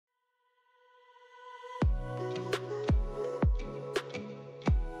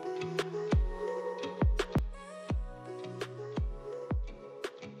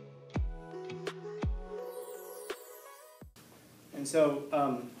so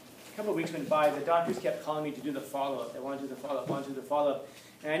a couple of weeks went by. The doctors kept calling me to do the follow-up. They wanted to do the follow-up, wanted to do the follow-up.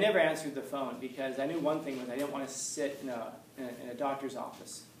 And I never answered the phone because I knew one thing was I didn't want to sit in a doctor's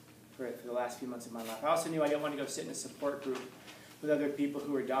office for the last few months of my life. I also knew I didn't want to go sit in a support group with other people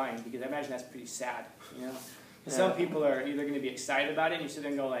who are dying, because I imagine that's pretty sad, you know? Yeah. Some people are either going to be excited about it and you sit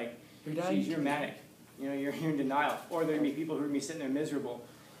there and go like, geez, you're manic. You know, you're in denial. Or there are going to be people who are going to be sitting there miserable,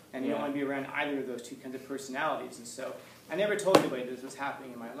 and you don't want to be around either of those two kinds of personalities. And so I never told anybody this was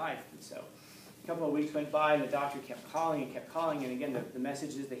happening in my life. And so a couple of weeks went by and the doctor kept calling, and again the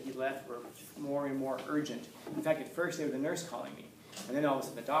messages that he left were more and more urgent. In fact, at first they were the nurse calling me, and then all of a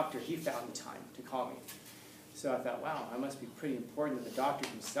sudden the doctor, he found the time to call me. So I thought, wow, I must be pretty important that the doctor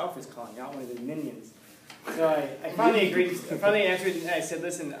himself is calling, not one of the minions. So I finally agreed, I finally answered, and I said,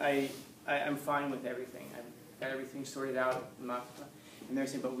 listen, I'm fine with everything. I've got everything sorted out. And they're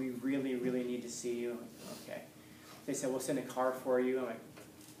saying, but we really, really need to see you. Okay. They said, we'll send a car for you. I'm like,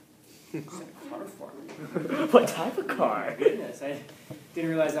 send a car for me? What type of car? Oh my goodness, I didn't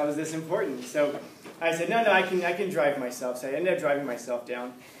realize I was this important. So I said, no, I can drive myself. So I ended up driving myself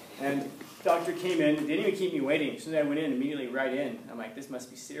down. And the doctor came in, didn't even keep me waiting. As soon as I went in, immediately right in. I'm like, this must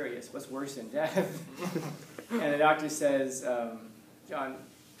be serious. What's worse than death? And the doctor says, John,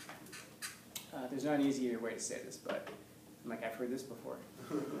 there's not an easier way to say this, but I'm like, I've heard this before.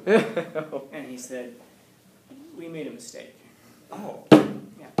 And he said, we made a mistake. Oh.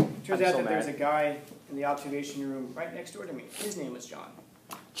 Yeah. Turns out that there's a guy in the observation room right next door to me. His name was John.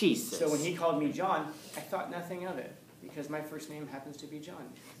 Jesus. So when he called me John, I thought nothing of it, because my first name happens to be John.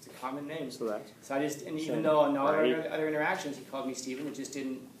 It's a common name. So I just, and even though in all our other interactions he called me Stephen, it just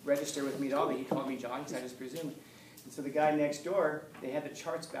didn't register with me at all that he called me John, because I just presumed. And so the guy next door, they had the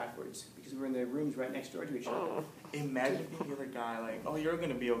charts backwards, because we were in the rooms right next door to each other. Imagine being the other guy like, oh, you're going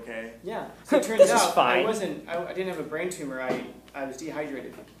to be okay. Yeah. So it turns out fine. I didn't have a brain tumor, I was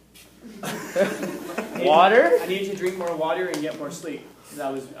dehydrated. Water? I needed to drink more water and get more sleep, because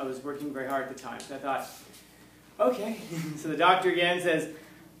I was working very hard at the time. So I thought, okay. So the doctor again says,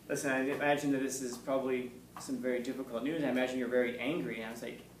 listen, I imagine that this is probably some very difficult news. I imagine you're very angry. And I was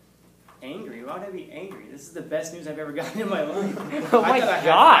like, angry? Why would I be angry? This is the best news I've ever gotten in my life. Oh my God! I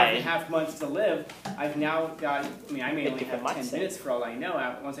thought I had 5.5 months to live. I've now got, I mean, I may only have 10 minutes for all I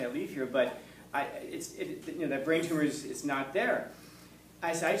know once I leave here, but that brain tumor is not there.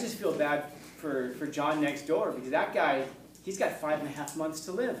 I said, I just feel bad for John next door, because that guy, he's got 5.5 months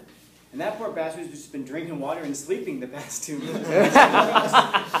to live. And that poor bastard's just been drinking water and sleeping the past 2 minutes.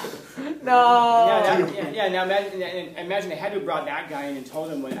 No! Now imagine I had to have brought that guy in and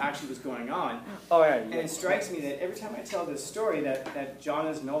told him what actually was going on. Oh, yeah. And it strikes me that every time I tell this story that John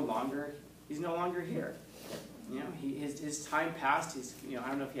is no longer here. You know, his time passed. I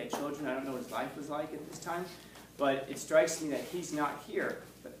don't know if he had children. I don't know what his life was like at this time. But it strikes me that he's not here.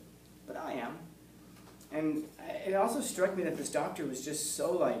 But I am. And it also struck me that this doctor was just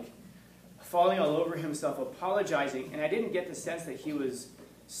so like falling all over himself, apologizing. And I didn't get the sense that he was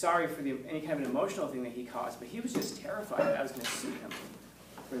sorry for any kind of an emotional thing that he caused, but he was just terrified that I was going to sue him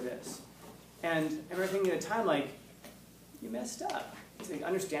for this. And I remember thinking at the time, like, you messed up. It's an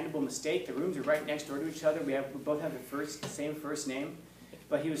understandable mistake. The rooms are right next door to each other. We both have the same first name.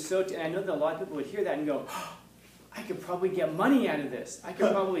 But he was so, and I know that a lot of people would hear that and go, oh, I could probably get money out of this. I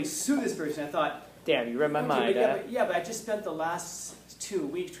could probably sue this person. I thought, damn, you read my mind. But I just spent the last 2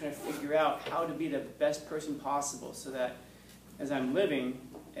 weeks trying to figure out how to be the best person possible, so that as I'm living,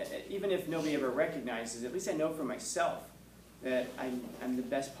 even if nobody ever recognizes it, at least I know for myself that I'm the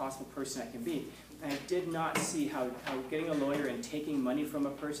best possible person I can be. And I did not see how getting a lawyer and taking money from a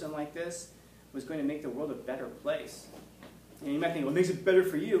person like this was going to make the world a better place. And you might think, well, it makes it better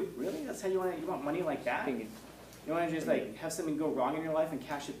for you. Really? That's how you want money like that? You want to just like have something go wrong in your life and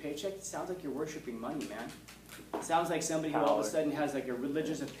cash a paycheck? It sounds like you're worshiping money, man. It sounds like somebody who all of a sudden has like a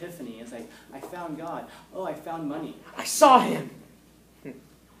religious epiphany. It's like, I found God. Oh, I found money. I saw him.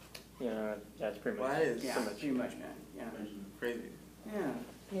 Yeah, that's pretty much. Well, that is pretty much, man. Yeah. Crazy.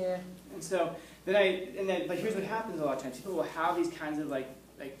 Yeah. And so but here's what happens a lot of times. People will have these kinds of like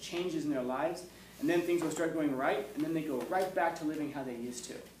changes in their lives, and then things will start going right, and then they go right back to living how they used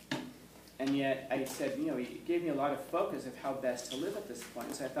to. And yet I said, he gave me a lot of focus of how best to live at this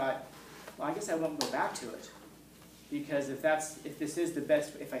point. So I thought, well, I guess I won't go back to it. Because if this is the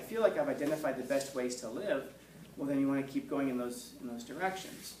best, if I feel like I've identified the best ways to live, well, then you want to keep going in those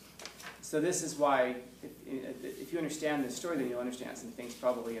directions. So this is why, if you understand this story, then you'll understand some things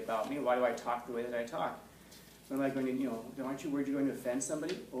probably about me. Why do I talk the way that I talk? Am I going to, aren't you worried you're going to offend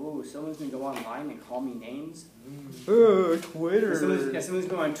somebody? Oh, someone's going to go online and call me names? Twitter. Someone's going to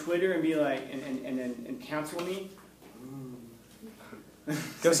go on Twitter and be like, and cancel me?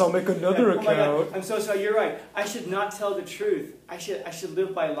 Guess I'll make another Oh my God, account. I'm so sorry. You're right. I should not tell the truth. I should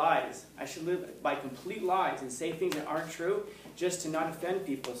live by lies. I should live by complete lies and say things that aren't true, just to not offend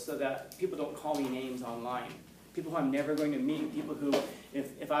people, so that people don't call me names online. People who I'm never going to meet. People who,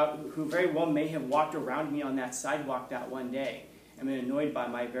 who very well may have walked around me on that sidewalk that one day. I'm annoyed by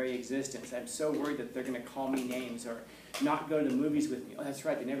my very existence. I'm so worried that they're going to call me names or not go to the movies with me. Oh, that's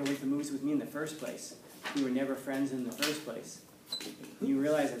right. They never went to the movies with me in the first place. We were never friends in the first place. You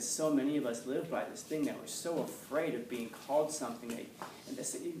realize that so many of us live by this thing that we're so afraid of being called something.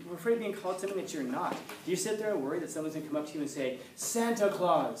 We're afraid of being called something that you're not. Do you sit there and worry that someone's going to come up to you and say, Santa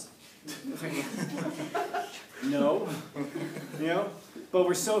Claus? No. You know? But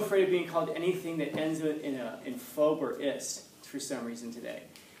we're so afraid of being called anything that ends in phobe or ist for some reason today.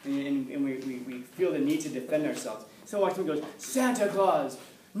 And we feel the need to defend ourselves. So often goes, Santa Claus!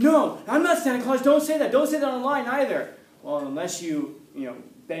 No, I'm not Santa Claus. Don't say that. Don't say that online either. Well, unless you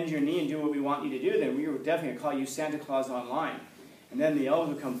bend your knee and do what we want you to do, then we were definitely going to call you Santa Claus online. And then the elves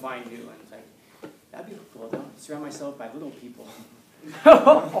would come find you. And it's like, that'd be cool, though. Surround myself by little people.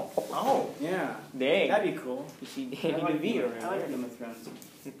 Oh. Yeah. Dang. That'd be cool. You see I Danny like DeVito I like Game of Thrones.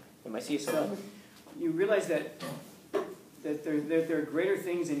 Am I seeing So something? you realize that there are greater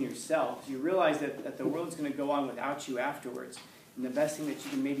things in yourselves. You realize that the world's going to go on without you afterwards. And the best thing that you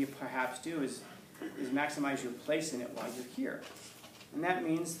can maybe perhaps do is maximize your place in it while you're here. And that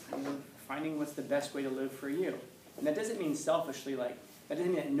means finding what's the best way to live for you. And that doesn't mean selfishly, that doesn't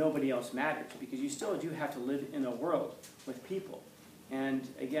mean that nobody else matters, because you still do have to live in a world with people. And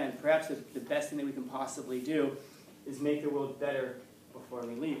again, perhaps the best thing that we can possibly do is make the world better before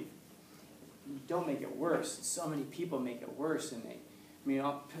we leave. Don't make it worse. So many people make it worse, and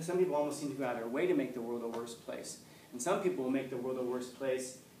some people almost seem to go out of their way to make the world a worse place. And some people will make the world a worse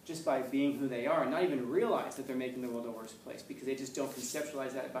place just by being who they are and not even realize that they're making the world a worse place, because they just don't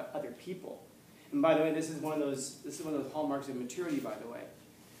conceptualize that about other people. And by the way, this is one of those hallmarks of maturity, by the way.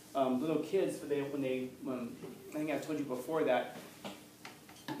 Little kids, I think I've told you before that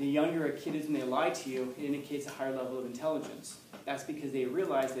the younger a kid is when they lie to you, it indicates a higher level of intelligence. That's because they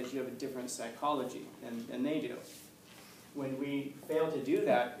realize that you have a different psychology than they do. When we fail to do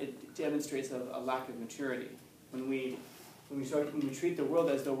that, it demonstrates a lack of maturity. When we treat the world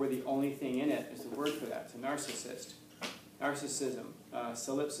as though we're the only thing in it, there's a word for that. It's a narcissist. Narcissism.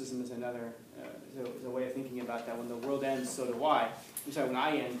 Solipsism is another is a way of thinking about that. When the world ends, so do I. I'm sorry, when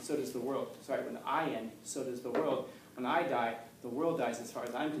I end, so does the world. Sorry, when I end, so does the world. When I die, the world dies as far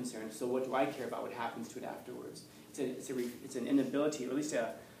as I'm concerned. So what do I care about what happens to it afterwards? It's an inability, or at least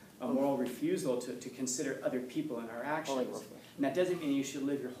a moral refusal to consider other people and our actions. And that doesn't mean you should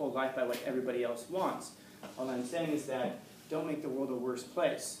live your whole life by what everybody else wants. All I'm saying is that don't make the world a worse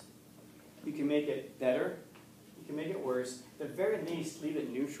place. You can make it better. You can make it worse. At the very least, leave it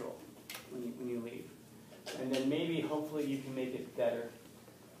neutral when you leave. And then maybe, hopefully, you can make it better.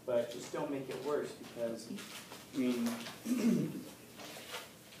 But just don't make it worse, because,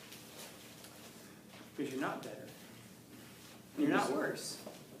 because you're not better. You're not worse.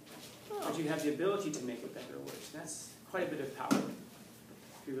 But you have the ability to make it better or worse. That's quite a bit of power,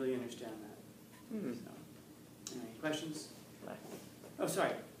 if you really understand that. Mm-hmm. So, any questions? Oh,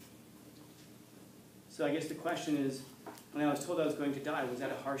 sorry. So I guess the question is, when I was told I was going to die, was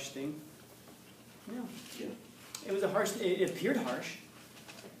that a harsh thing? No. Yeah. It was a harsh. It appeared harsh,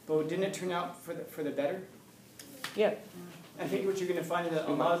 but didn't it turn out for the better? Yeah. I think what you're going to find is that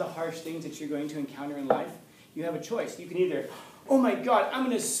a lot of the harsh things that you're going to encounter in life, you have a choice. You can either, oh my God, I'm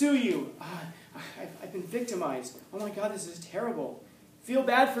going to sue you. I've been victimized. Oh my God, this is terrible. Feel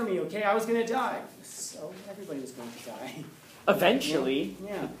bad for me, okay? I was going to die. So everybody was going to die. Eventually.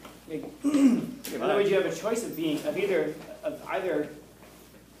 Yeah. In other words, you have a choice of either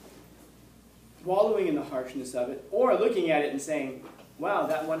wallowing in the harshness of it, or looking at it and saying, "Wow,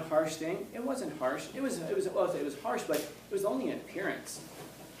 that one harsh thing. It wasn't harsh. It was harsh, but it was only an appearance.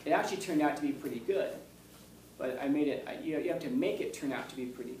 It actually turned out to be pretty good. But I made it. You have to make it turn out to be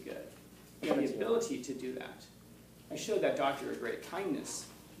pretty good. You have the ability to do that. I showed that doctor a great kindness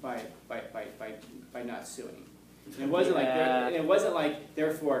by not suing. And it wasn't like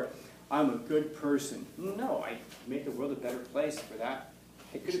therefore I'm a good person. No, I made the world a better place for that.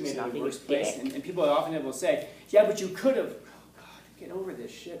 I could have made it a worse place. And people often will say, yeah, but you could have. Oh God, get over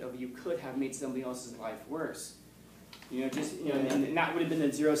this shit. You could have made somebody else's life worse. And that would have been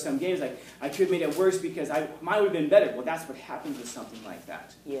the zero-sum games. Like I could have made it worse because mine would have been better. Well, that's what happens with something like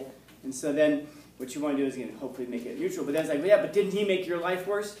that. Yeah. And so then what you want to do is hopefully make it neutral. But then it's like, yeah, but didn't he make your life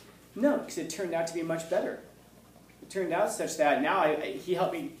worse? No, because it turned out to be much better. It turned out such that now he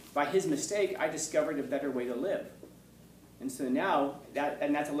helped me, by his mistake, I discovered a better way to live. And so now,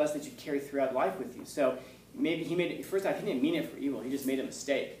 that's a lesson that you carry throughout life with you. So maybe he made it, first off, he didn't mean it for evil, he just made a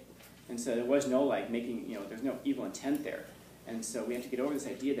mistake. And so there was no like making, there's no evil intent there. And so we have to get over this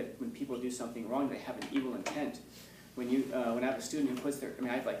idea that when people do something wrong, they have an evil intent. When I have a student who puts their, I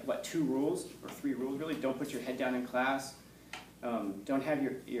have like, what, 2 rules, or 3 rules really? Don't put your head down in class. Don't have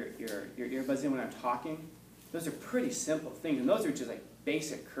your earbuds in when I'm talking. Those are pretty simple things, and those are just like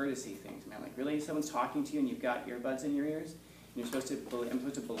basic courtesy things, man. Like, really, someone's talking to you and you've got earbuds in your ears, and I'm supposed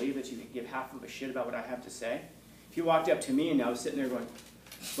to believe that you can give half of a shit about what I have to say? If you walked up to me and I was sitting there going,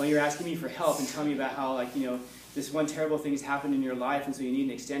 well, you're asking me for help and telling me about how, like, this one terrible thing has happened in your life, and so you need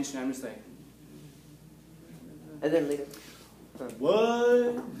an extension, I'm just like, And then later,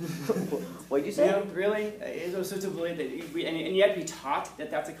 what? what'd you say? Really? It's supposed to believe that, and you have to be taught that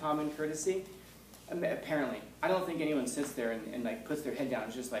that's a common courtesy. Apparently, I don't think anyone sits there and like puts their head down.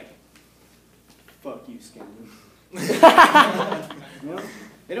 It's just like, fuck you, Scandal.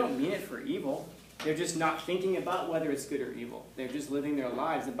 They don't mean it for evil. They're just not thinking about whether it's good or evil. They're just living their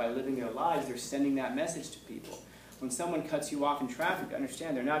lives, and by living their lives, they're sending that message to people. When someone cuts you off in traffic,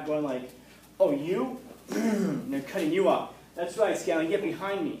 understand, they're not going like, oh, you? And they're cutting you off. That's right, Scanlon, get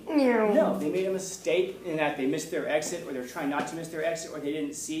behind me. No, they made a mistake in that they missed their exit, or they're trying not to miss their exit, or they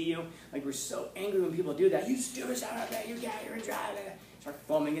didn't see you. Like, we're so angry when people do that. You stupid son of a bitch, you got here and drive. Start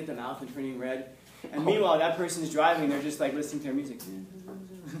foaming at the mouth and turning red. And meanwhile, that person's driving, they're just like listening to their music.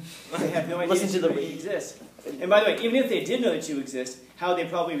 They have no idea that you exist. And by the way, even if they did know that you exist, how would they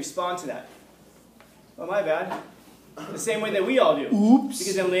probably respond to that? Oh, my bad. The same way that we all do. Oops.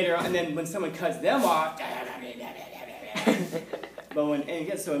 Because then later on, and then when someone cuts them off, but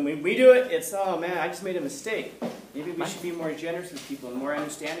when we do it, it's, oh man, I just made a mistake. Maybe we should be more generous with people and more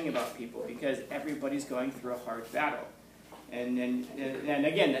understanding about people, because everybody's going through a hard battle. And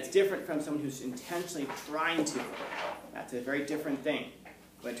again, that's different from someone who's intentionally trying to. That's a very different thing.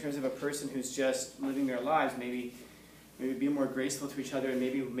 But in terms of a person who's just living their lives, maybe be more graceful to each other and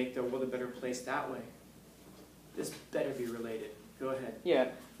maybe make the world a better place that way. This better be related. Go ahead. Yeah.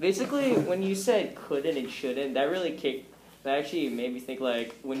 Basically, when you said couldn't and shouldn't, that actually made me think,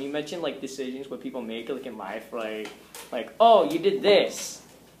 like, when you mentioned, like, decisions what people make, like, in life, like, oh, you did this,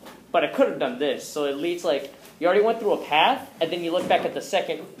 but I could have done this. So it leads, like, you already went through a path, and then you look back at the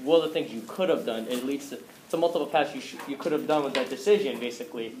second, what are the things you could have done? It leads to multiple paths you could have done with that decision,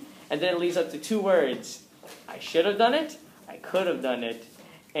 basically. And then it leads up to 2 words. I should have done it, I could have done it.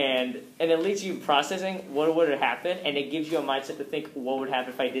 And it leads you processing what would have happened, and it gives you a mindset to think, what would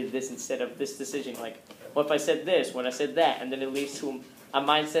happen if I did this instead of this decision? Like, what if I said this, when I said that? And then it leads to a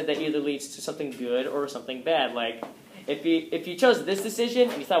mindset that either leads to something good or something bad. Like, if you chose this decision,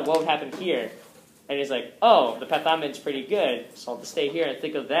 and you thought, what would happen here? And it's like, oh, the path I'm in is pretty good, so I'll just stay here and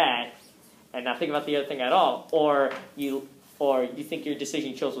think of that, and not think about the other thing at all. Or you think your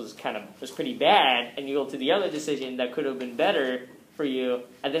decision you chose was pretty bad, and you go to the other decision that could have been better for you,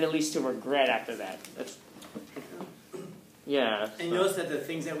 and then it leads to regret after that. Yeah. And notice that the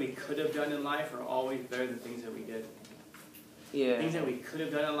things that we could have done in life are always better than things that we did. Yeah. Things that we could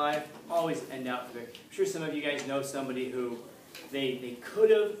have done in life always end out good. I'm sure some of you guys know somebody who they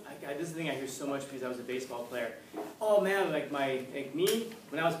could have. This is the thing I hear so much because I was a baseball player. Oh man, like me,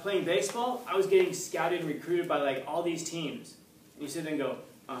 when I was playing baseball, I was getting scouted and recruited by like all these teams. And you sit there and go,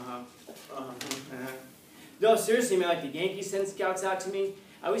 No, seriously, man, like the Yankees send scouts out to me.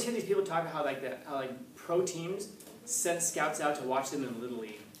 I always hear these people talk about how pro teams sent scouts out to watch them in Little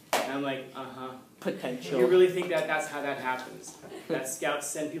League. And I'm like, Potential. You really think that that's how that happens? That scouts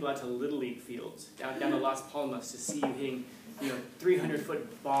send people out to Little League fields, down to Las Palmas to see you hitting,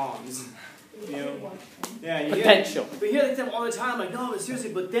 300-foot bombs. Yeah, Potential. But you hear them all the time, like, no, but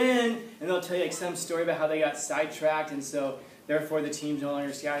seriously, but then, and they'll tell you like some story about how they got sidetracked, and so therefore the team's no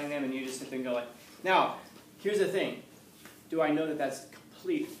longer scouting them, and you just sit there and go like, now, here's the thing. Do I know that that's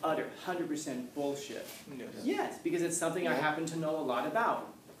complete, utter, 100% bullshit? Yes, because it's something I happen to know a lot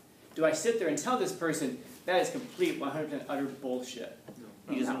about. Do I sit there and tell this person that is complete, 100% utter bullshit?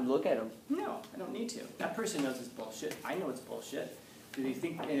 You just look at them. No, I don't need to. That person knows it's bullshit. I know it's bullshit. Do they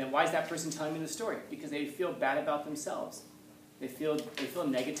think? And why is that person telling me the story? Because they feel bad about themselves. They feel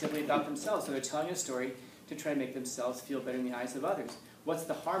negatively about themselves, so they're telling a story to try to make themselves feel better in the eyes of others. What's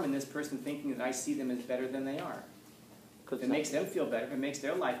the harm in this person thinking that I see them as better than they are? If it makes them feel better, if it makes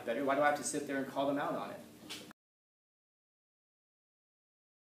their life better, why do I have to sit there and call them out on it?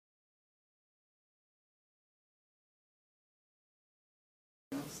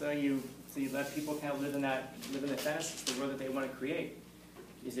 So you let people kind of live in the fantasy, the world that they want to create.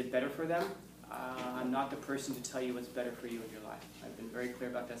 Is it better for them? I'm not the person to tell you what's better for you in your life. I've been very clear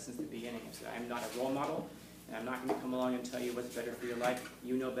about that since the beginning. So I'm not a role model, And I'm not going to come along and tell you what's better for your life.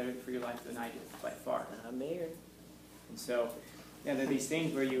 You know better for your life than I do, by far. I'm here. And so, yeah, there are these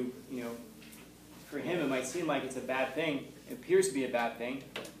things where you know, for him it might seem like it's a bad thing. It appears to be a bad thing.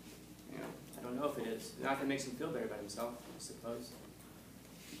 You know, I don't know if it is. Not that it makes him feel better about himself, I suppose.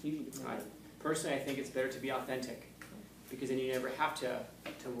 Personally, I think it's better to be authentic, because then you never have to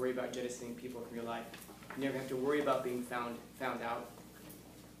worry about jettisoning people from your life. You never have to worry about being found out.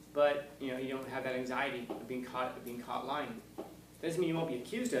 But you know, you don't have that anxiety of being caught lying. Doesn't mean you won't be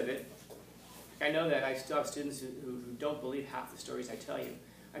accused of it. I know that I still have students who don't believe half the stories I tell you.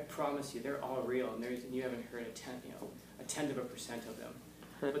 I promise you, they're all real, and you haven't heard a tenth of a percent of them.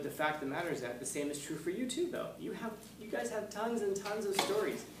 But the fact of the matter is that the same is true for you too, though. You guys have tons and tons of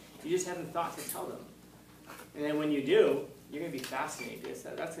stories. You just haven't thought to tell them. And then when you do, you're going to be fascinated.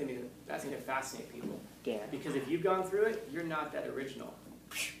 That's going to fascinate people. Yeah. Because if you've gone through it, you're not that original.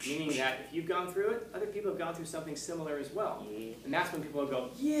 Meaning that if you've gone through it, other people have gone through something similar as well. Yeah. And that's when people will go,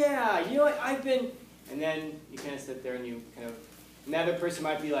 yeah, you know what, I've been... And then you kind of sit there and you kind of... And the other person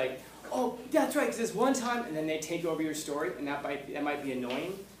might be like, oh, that's right, because this one time... And then they take over your story, and that might be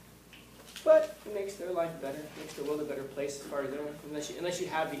annoying. But it makes their life better. It makes the world a better place as far as their life. Unless you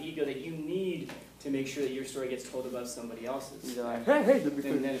have the ego that you need to make sure that your story gets told above somebody else's. Like,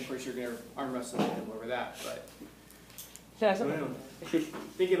 And then, of course, you're going to arm wrestle with them over that. But yeah,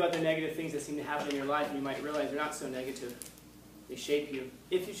 think about the negative things that seem to happen in your life, and you might realize they're not so negative. They shape you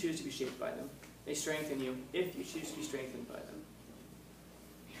if you choose to be shaped by them. They strengthen you if you choose to be strengthened by them.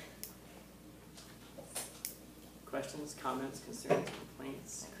 Questions, comments, concerns,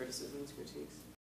 complaints, criticisms, critiques?